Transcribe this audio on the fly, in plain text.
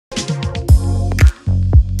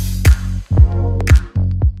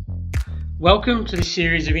Welcome to this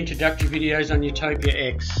series of introductory videos on Utopia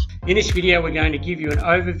X. In this video we're going to give you an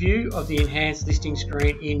overview of the enhanced listing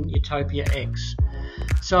screen in Utopia X.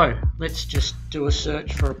 So let's just do a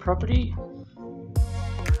search for a property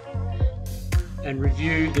and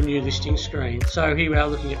review the new listing screen. So here we are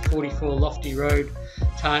looking at 44 Lofty Road,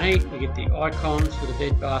 Tarneet. We get the icons for the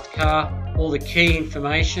bed bath car, all the key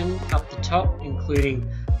information up the top, including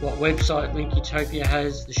what website link Utopia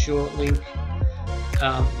has, the short link,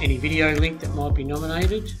 any video link that might be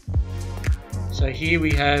nominated. So here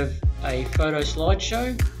we have a photo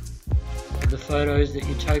slideshow of the photos that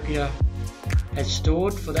Utopia has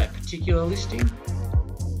stored for that particular listing.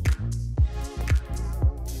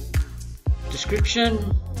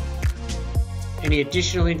 Description, any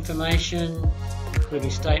additional information, including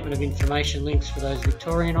statement of information links for those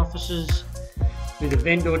Victorian offices, who the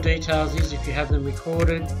vendor details is if you have them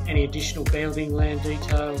recorded, any additional building land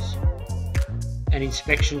details, and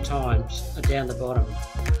inspection times are down the bottom.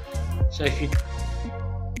 So if you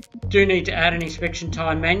do need to add an inspection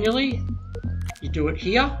time manually, you do it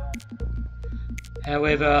here.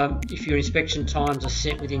 However, if your inspection times are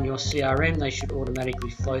set within your CRM, they should automatically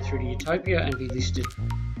flow through to Utopia and be listed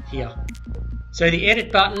here. So the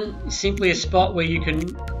edit button is simply a spot where you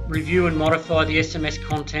can review and modify the SMS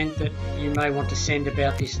content that you may want to send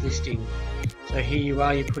about this listing. So here you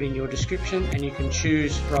are, you put in your description and you can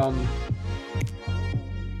choose from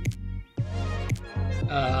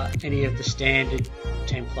any of the standard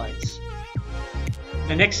templates.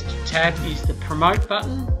 The next tab is the promote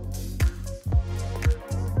button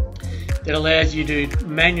that allows you to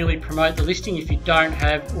manually promote the listing if you don't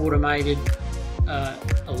have automated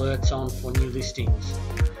alerts on for new listings.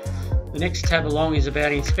 The next tab along is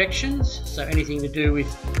about inspections, so anything to do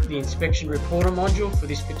with the inspection reporter module for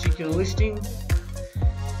this particular listing.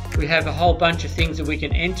 We have a whole bunch of things that we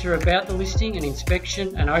can enter about the listing: an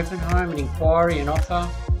inspection, an open home, an inquiry, an offer,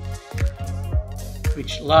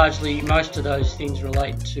 which largely most of those things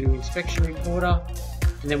relate to inspection reporter,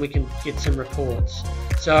 and then we can get some reports.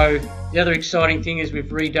 So the other exciting thing is we've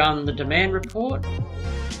redone the demand report.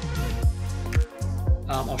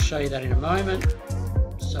 I'll show you that in a moment.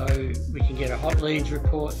 So we can get a hot leads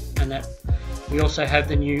report, and that we also have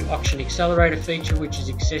the new auction accelerator feature, which is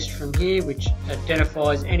accessed from here, which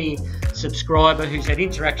identifies any subscriber who's had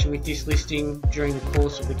interaction with this listing during the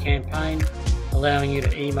course of the campaign, allowing you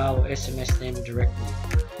to email or SMS them directly.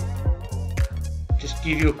 Just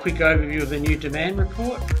give you a quick overview of the new demand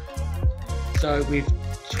report. So we've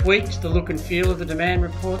tweaked the look and feel of the demand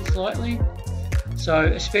report slightly. So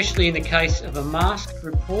especially in the case of a masked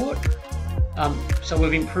report, so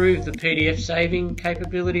we've improved the PDF saving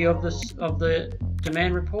capability of the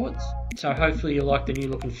demand reports. So hopefully you'll like the new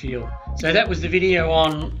look and feel. So that was the video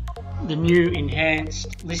on the new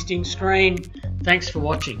enhanced listing screen. Thanks for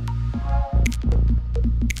watching.